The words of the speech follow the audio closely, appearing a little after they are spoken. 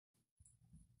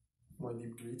my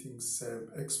deep greetings, SAP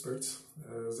experts.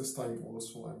 This time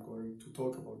also I'm going to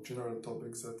talk about general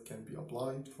topics that can be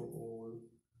applied for all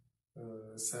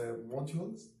SAP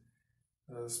modules,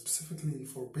 specifically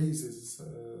for basis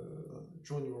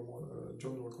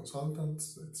junior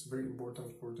consultants. It's very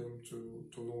important for them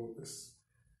to know this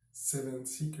 7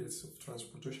 secrets of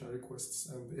transportation requests,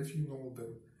 and if you know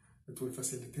them, it will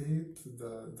facilitate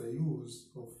the use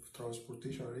of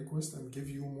transportation requests and give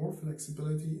you more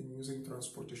flexibility in using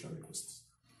transportation requests.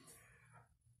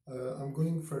 I'm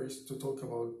going first to talk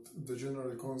about the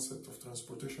general concept of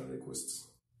transportation requests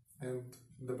and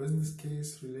the business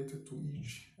case related to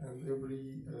each and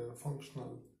every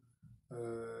functional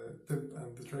tip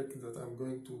and trick that I'm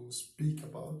going to speak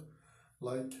about,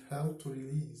 like how to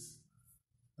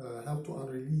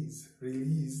unrelease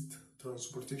released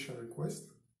transportation request,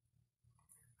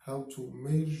 how to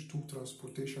merge two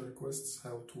transportation requests,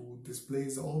 how to display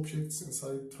the objects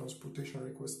inside transportation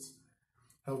requests,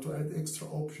 how to add extra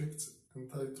objects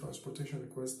inside transportation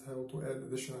request, how to add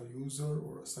additional user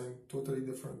or assign totally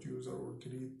different user or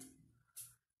delete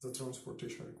the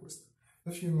transportation request.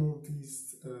 If you know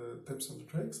these tips and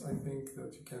tricks, I think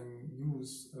that you can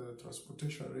use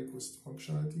transportation request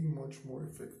functionality much more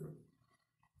effective.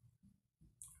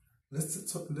 Let's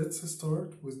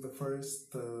start with the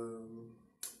first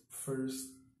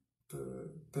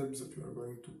tips that we are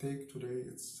going to take today.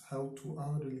 It's how to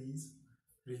release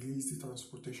the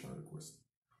transportation request.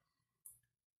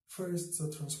 First,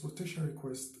 the transportation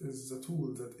request is the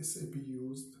tool that SAP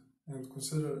used and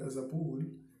considered as a pool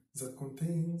that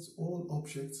contains all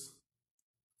objects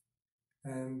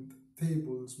and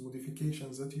tables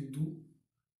modifications that you do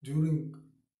during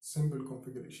simple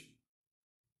configuration.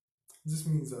 This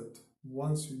means that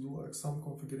once you do some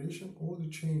configuration, all the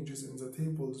changes in the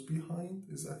tables behind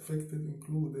is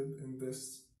included in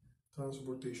this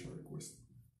transportation request.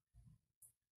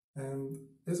 And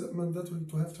is it mandatory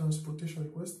to have transportation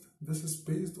request? This is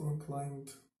based on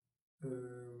client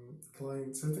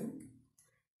setting.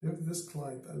 If this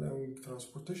client allowing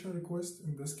transportation request,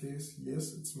 in this case,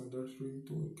 yes, it's mandatory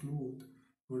to include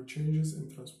your changes in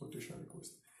transportation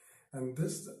request. And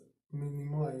this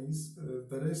minimize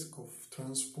the risk of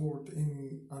transport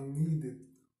any unneeded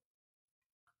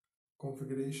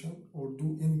configuration or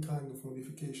do any kind of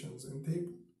modifications in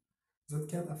table that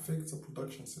can affect the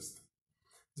production system.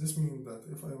 This means that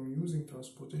if I am using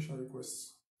transportation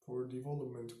requests for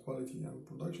development, quality, and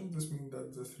production, this means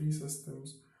that the 3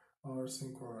 systems are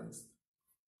synchronized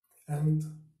and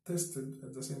tested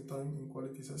at the same time in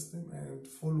quality system and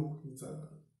follow the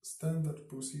standard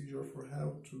procedure for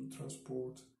how to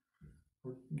transport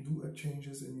or do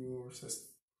changes in your system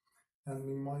and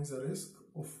minimize the risk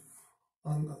of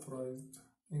unauthorized,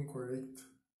 incorrect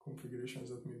configurations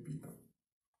that may be done.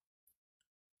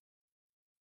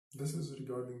 This is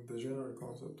regarding the general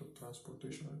concept of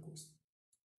transportation request.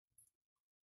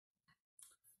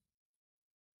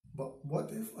 But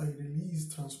what if I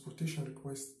release transportation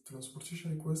request?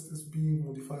 Transportation request is being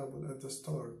modifiable at the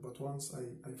start, but once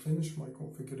I finish my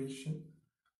configuration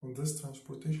on this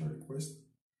transportation request,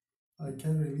 I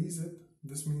can release it.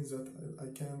 This means that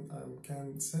I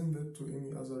can send it to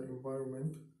any other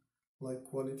environment like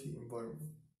quality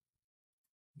environment.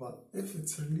 But if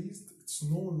it's released, it's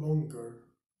no longer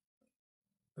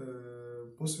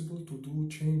possible to do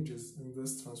changes in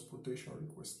this transportation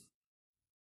request.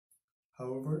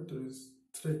 However, there is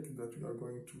a trick that we are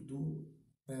going to do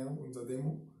now in the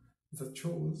demo that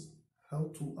shows how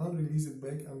to unrelease it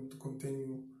back and to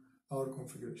continue our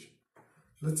configuration.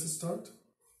 Let's start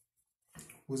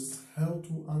with how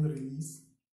to release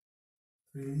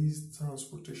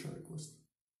transportation request.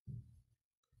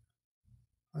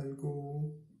 I'll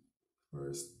go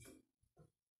first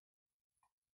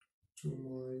to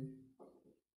my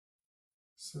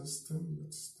system.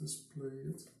 Let's display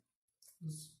it.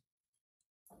 Let's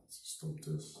stop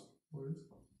this. Wait.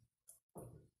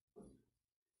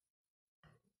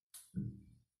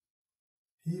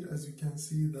 Here, as you can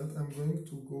see, that I'm going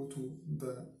to go to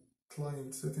the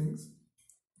client settings.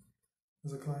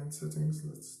 The client settings,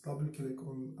 let's double click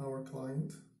on our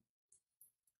client.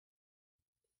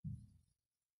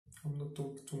 I'm not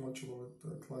talking too much about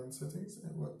the client settings,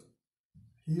 but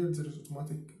here there is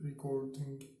automatic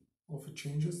recording of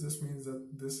changes. This means that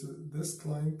this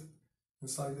client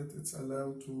inside it's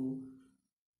allowed to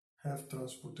have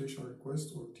transportation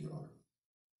request or TR.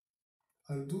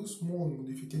 I'll do small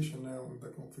modification now in the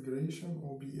configuration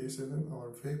OBA7,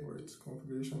 our favorite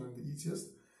configuration and the easiest,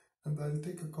 and I'll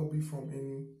take a copy from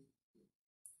any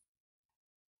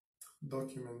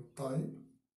document type.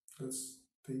 Let's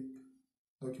take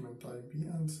document type B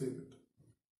and save it.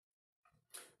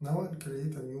 Now I'll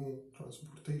create a new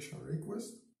transportation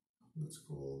request. Let's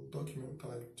call document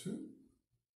type 2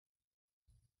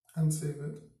 and save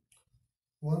it.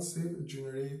 Once saved, it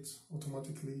generates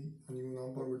automatically a new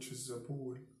number, which is the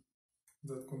pool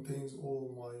that contains all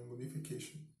my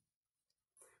modification.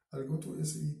 I'll go to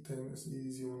SE10,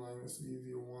 SE09,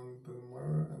 SE01, the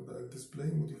mirror, and I'll display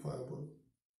modifiable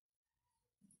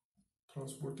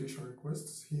transportation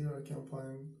requests. Here I can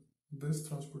find this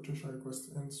transportation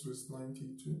request ends with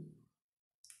 92,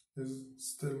 is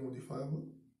still modifiable.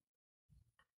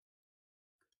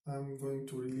 I'm going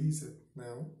to release it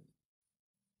now.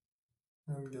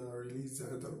 I'm gonna release the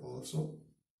header also,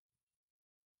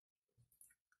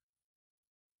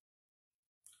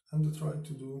 and try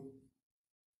to do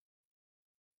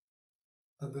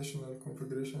additional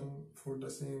configuration for the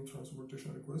same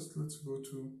transportation request. Let's go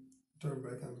to turn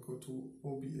back and go to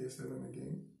OBA7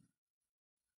 again.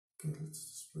 Okay, let's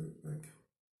display it back.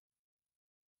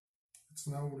 It's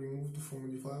now removed from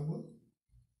modifiable.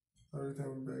 I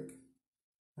return back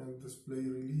and display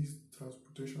released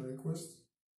transportation request.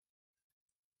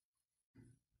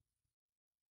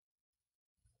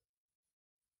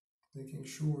 Making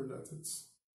sure that it's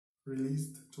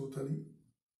released totally.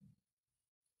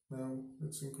 Now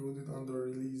it's included under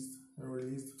released and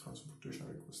released transportation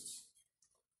requests.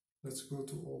 Let's go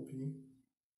to OB7.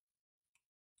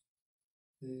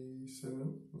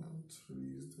 Now it's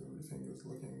released, everything is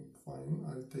looking fine.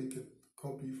 I'll take a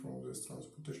copy from this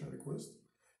transportation request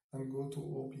and go to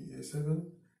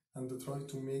OBA7 and try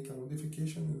to make a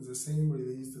modification in the same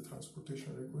released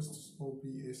transportation requests,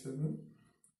 OBA7.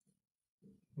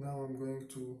 Now I'm going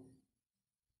to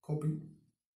copy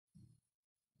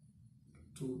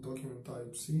to document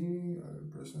type C. I'll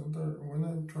press enter. When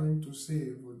I'm trying to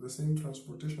save with the same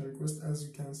transportation request, as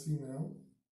you can see now,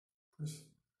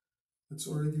 it's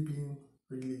already been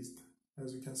released,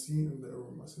 as you can see in the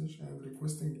error message. And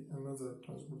requesting another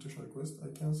transportation request, I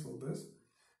cancel this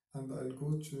and I'll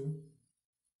go to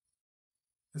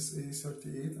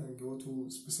SA38 and go to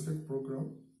specific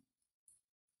program.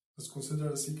 Let's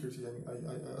consider a secret. I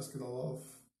asked a lot of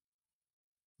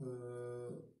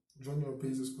junior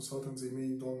basis consultants, they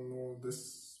may don't know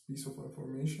this piece of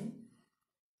information.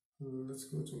 Let's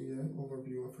go to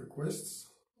overview of requests.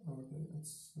 Okay,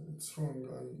 it's wrong.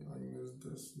 I missed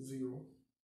this 0.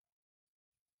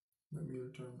 Let me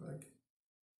return back.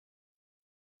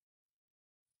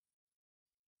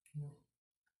 Yeah.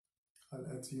 I'll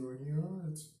add 0 here.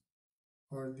 It's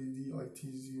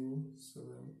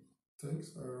RDDIT07 I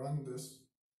run this.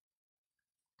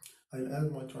 I'll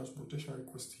add my transportation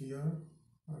request here.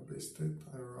 I paste it,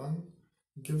 I run.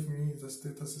 Give me the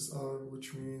status is R,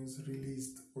 which means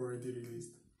released, already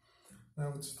released.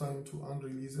 Now it's time to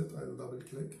unrelease it. I'll double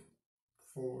click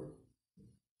for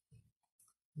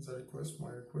the request,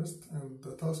 my request, and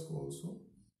the task also.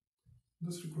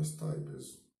 This request type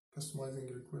is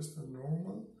customizing request and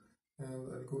normal,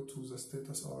 and I'll go to the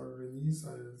status R release.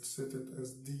 I'll set it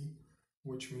as D,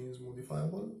 which means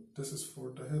modifiable. This is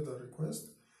for the header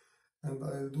request, and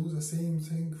I'll do the same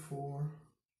thing for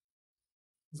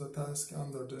the task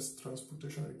under this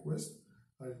transportation request.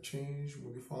 I'll change,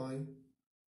 modify.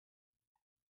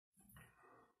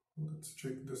 Let's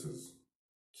check. This is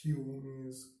Q,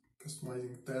 means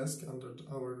customizing task under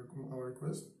our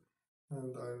request,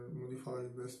 and I'll modify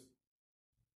this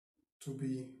to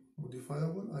be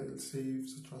modifiable. I'll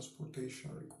save the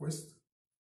transportation request.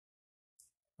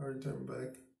 I return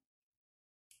back.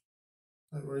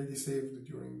 I've already saved it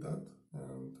during that,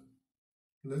 and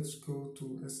let's go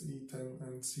to SE10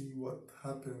 and see what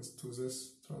happens to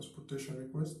this transportation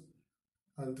request.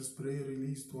 I'll display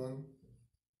released one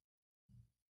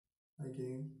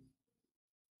again.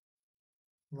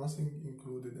 Nothing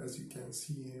included, as you can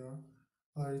see here.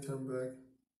 I return back.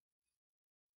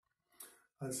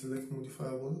 I'll select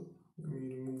modifiable. Let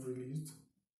me remove released.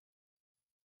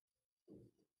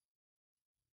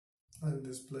 I'll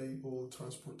display all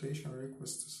transportation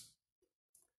requests.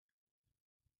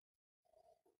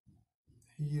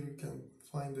 Here you can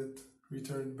find it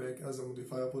returned back as a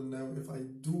modifiable. Now if I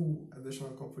do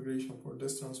additional configuration for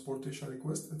this transportation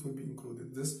request, it will be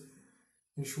included. This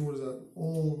ensures that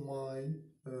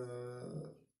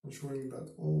ensuring that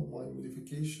all my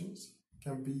modifications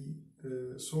can be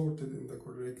sorted in the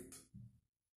correct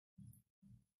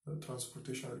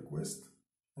transportation request,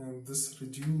 and this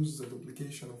reduces the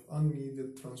duplication of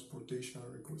unneeded transportation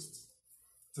requests.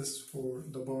 This is for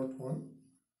the part 1.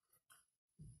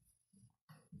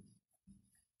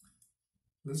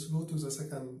 Let's go to the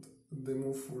second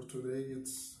demo for today.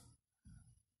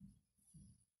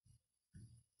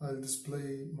 I'll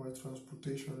display my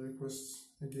transportation requests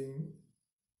again,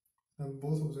 and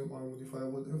both of them are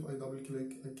modifiable. If I double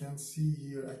click, I can see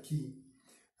here a key,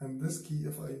 and this key,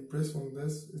 if I press on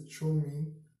this, it shows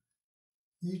me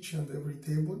each and every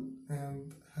table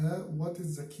and what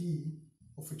is the key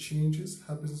of changes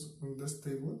happens on this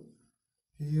table.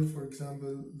 Here, for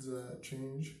example, the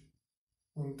change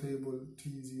on table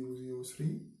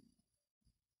T003,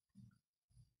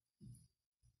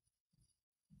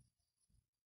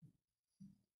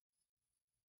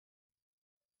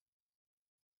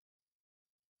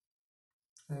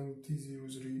 and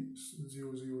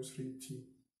T003T.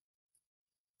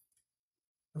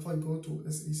 If I go to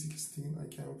SE16, I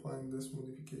can find this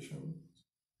modification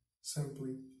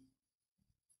simply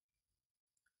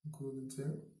included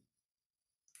there.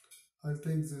 I'll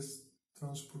take this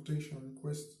transportation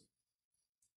request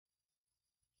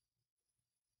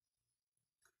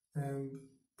and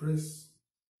press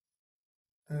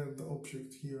add the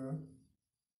object here,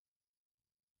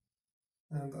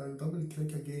 and I'll double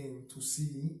click again to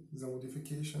see the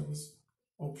modifications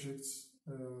objects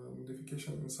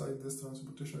modification inside this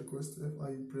transportation request. If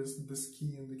I press this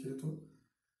key indicator,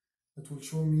 it will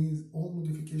show me all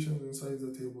modifications inside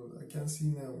the table. I can see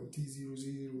now in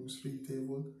T003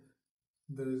 table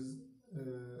there is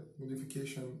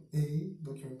modification A,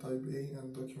 document type A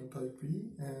and document type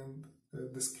B, and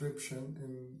description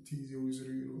in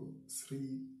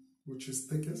T003, which is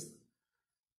text.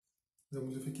 The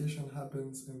modification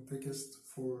happens in text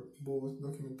for both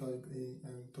document type A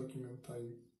and document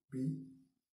type B.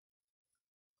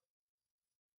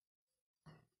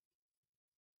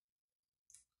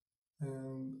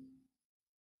 And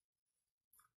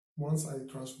once I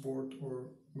transport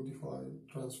or modify,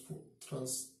 transfer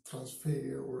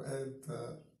or add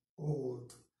the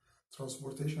old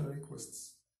transportation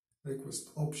request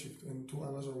object into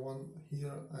another one,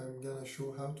 here I'm gonna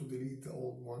show how to delete the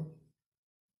old one.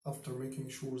 After making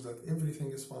sure that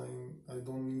everything is fine, I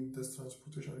don't need this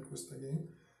transportation request again,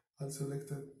 I'll select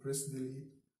it, press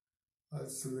delete, I'll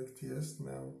select yes.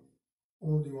 Now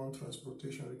only one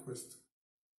transportation request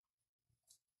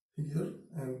here,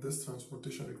 and this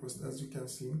transportation request, as you can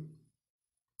see,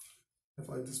 if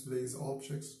I display the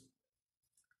objects,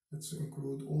 it's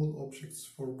include all objects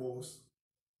for both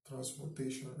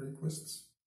transportation requests.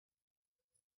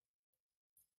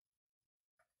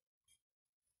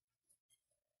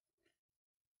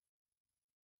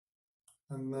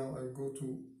 And now I go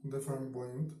to different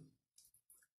point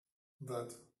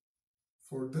that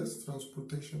for this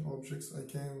transportation objects, I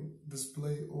can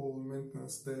display all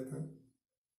maintenance data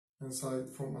inside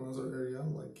from another area,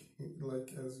 like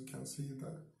as you can see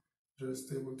that there is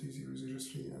table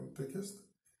T003 and text,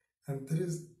 and there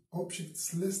is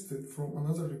objects listed from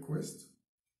another request.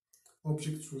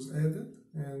 Objects was added,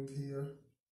 and here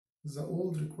the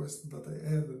old request that I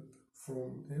added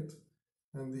from it,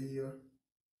 and here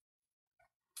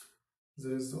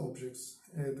there is the objects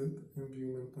added in view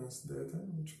maintenance data,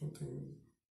 which contain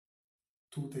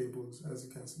two tables, as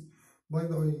you can see. By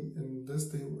the way, in this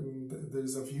table, there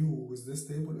is a view with this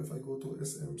table. If I go to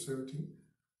SM30,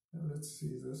 let's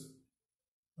see this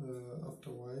after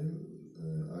a while.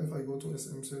 If I go to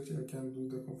SM30, I can do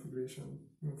the configuration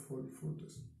in full for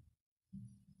this.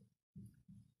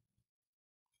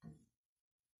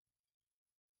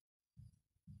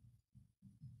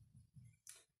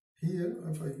 Here,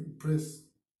 if I press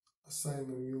assign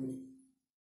a new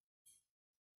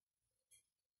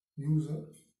user,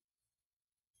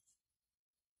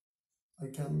 I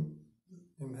can,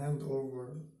 in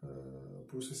handover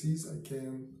processes, I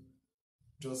can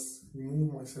just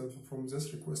remove myself from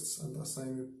this request and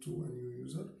assign it to a new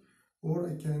user, or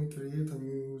I can create a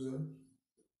new user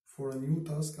for a new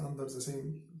task under the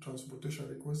same transportation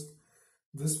request.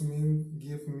 This means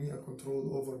give me a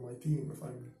control over my team. If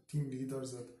I'm team leader,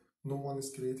 that no one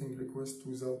is creating requests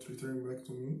without returning back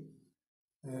to me.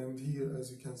 And here,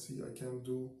 as you can see, I can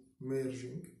do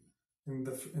merging. In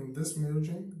this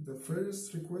merging, the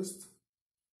first request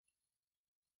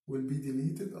will be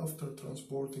deleted after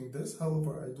transporting this.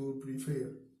 However, I do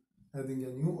prefer adding a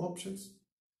new object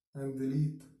and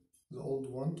delete the old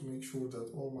one to make sure that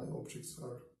all my objects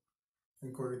are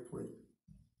in correct way.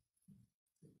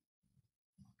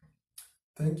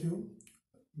 Thank you.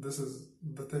 This is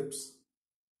the tips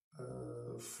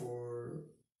or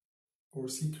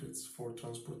secrets for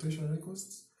transportation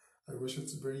requests. I wish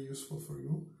it's very useful for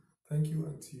you. Thank you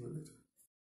and see you later.